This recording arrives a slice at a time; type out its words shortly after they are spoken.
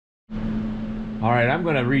All right, I'm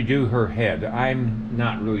going to redo her head. I'm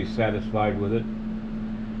not really satisfied with it.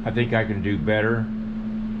 I think I can do better.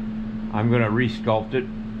 I'm going to resculpt it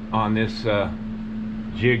on this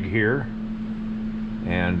jig here,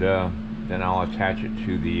 and then I'll attach it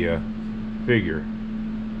to the figure.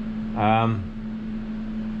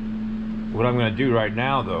 What I'm going to do right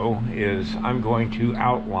now, though, is I'm going to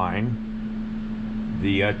outline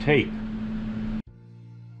the tape.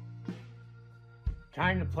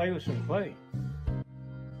 Time to play with some clay.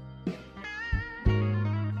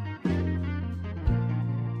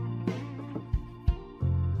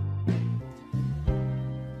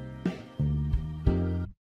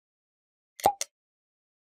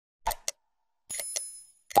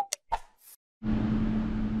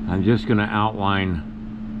 I'm just going to outline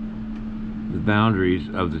the boundaries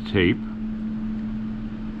of the tape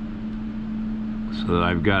so that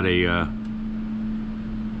I've got a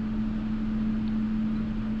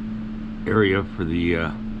area for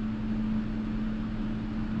the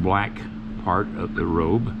black part of the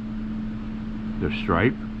robe, the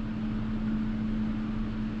stripe.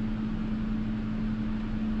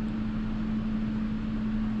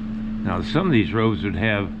 Now some of these robes would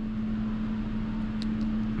have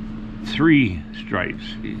 3 stripes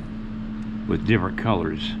with different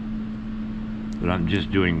colors, but I'm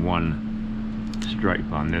just doing 1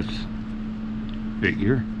 stripe on this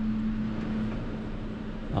figure.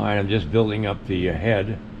 All right, I'm just building up the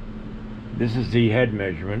head. This is the head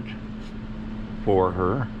measurement for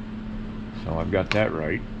her, so I've got that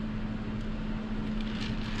right.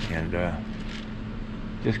 And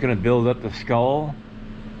just going to build up the skull,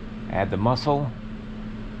 add the muscle,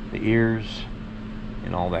 the ears,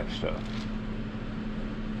 and all that stuff.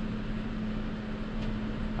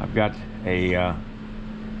 I've got a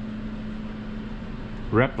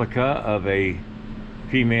replica of a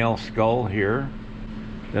female skull here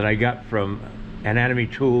that I got from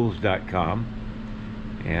anatomytools.com,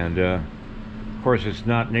 and of course it's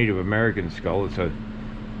not Native American skull, it's a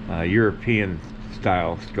European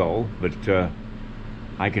style skull, but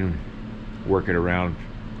I can work it around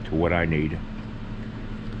to what I need.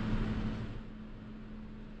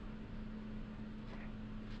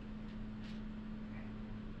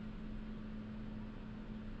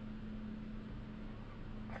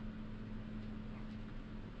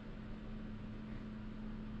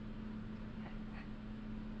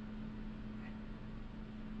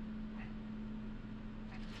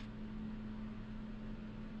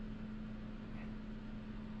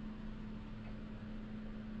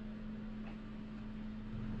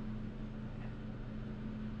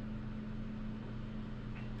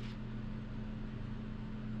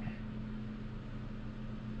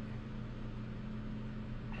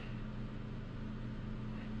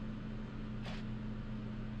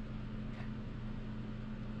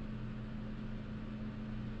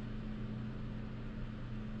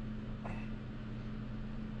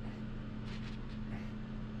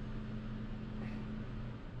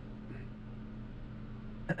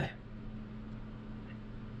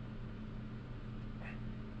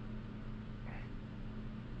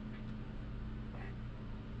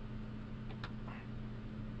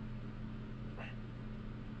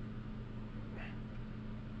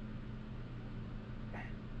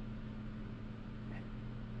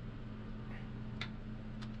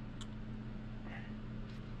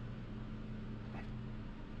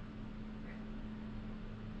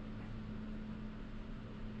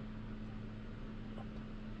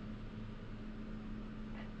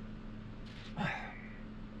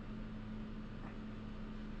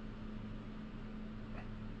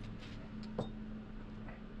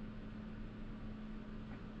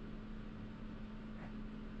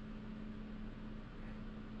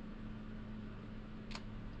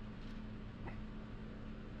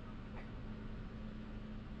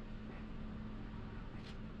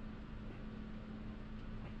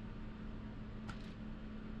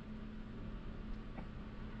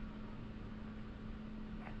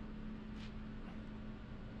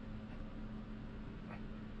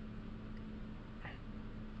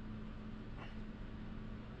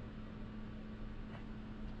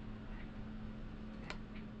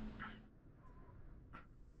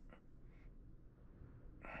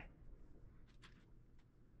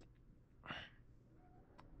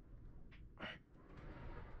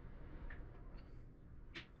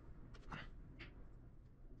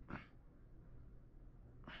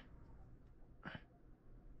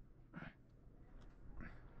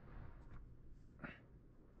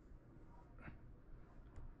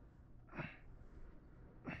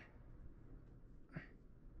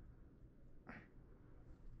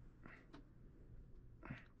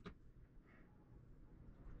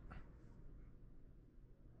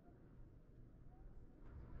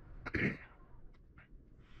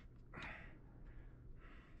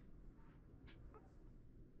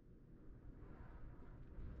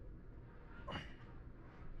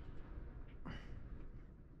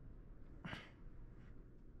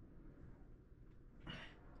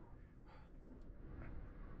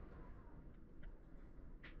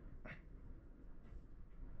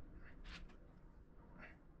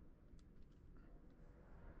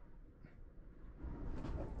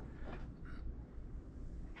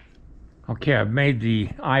 Okay, I've made the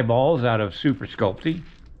eyeballs out of Super Sculpty,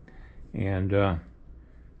 and I'm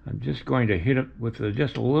just going to hit it with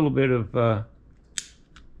just a little bit of a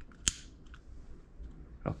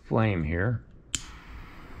flame here.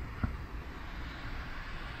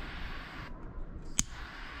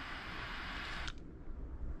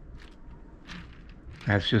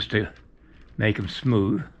 That's just to make them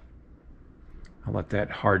smooth. I'll let that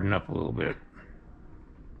harden up a little bit.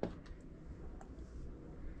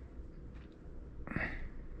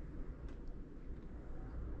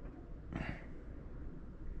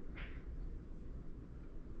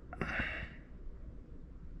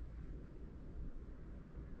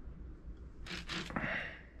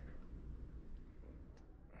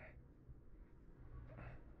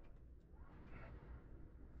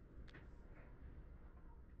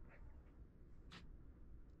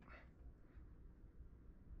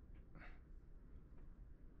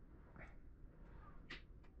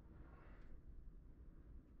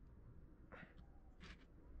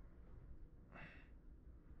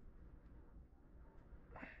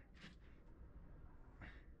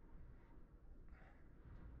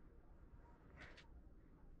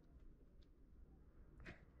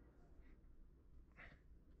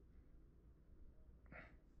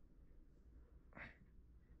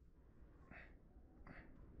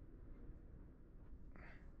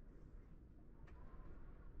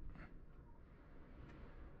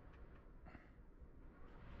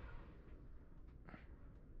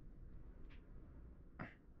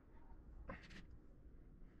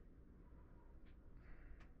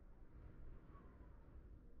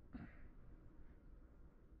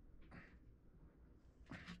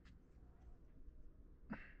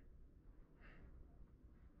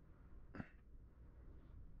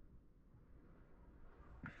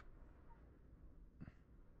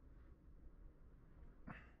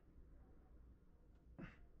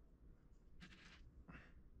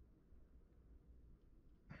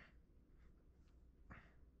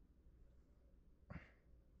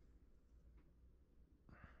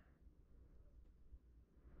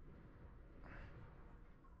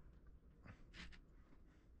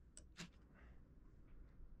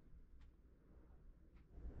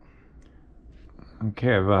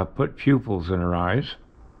 Okay, I've put pupils in her eyes,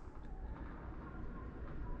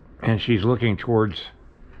 and she's looking towards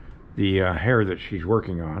the hair that she's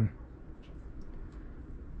working on.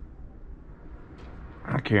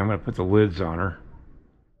 Okay, I'm going to put the lids on her.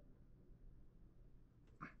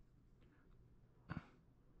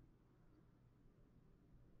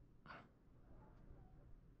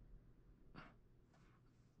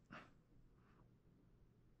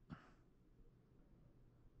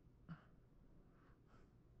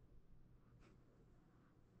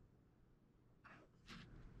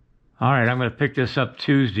 All right, I'm going to pick this up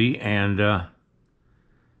Tuesday and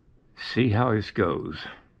see how this goes.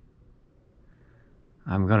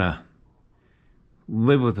 I'm going to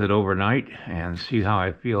live with it overnight and see how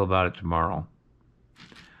I feel about it tomorrow.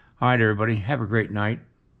 All right, everybody, have a great night.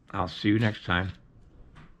 I'll see you next time.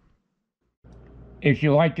 If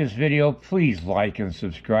you like this video, please like and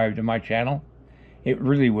subscribe to my channel. It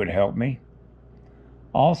really would help me.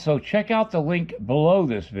 Also, check out the link below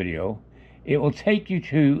this video. It will take you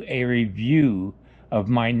to a review of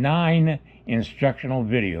my 9 instructional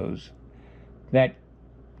videos that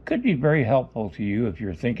could be very helpful to you if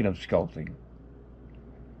you're thinking of sculpting.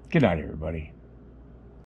 Good night, everybody.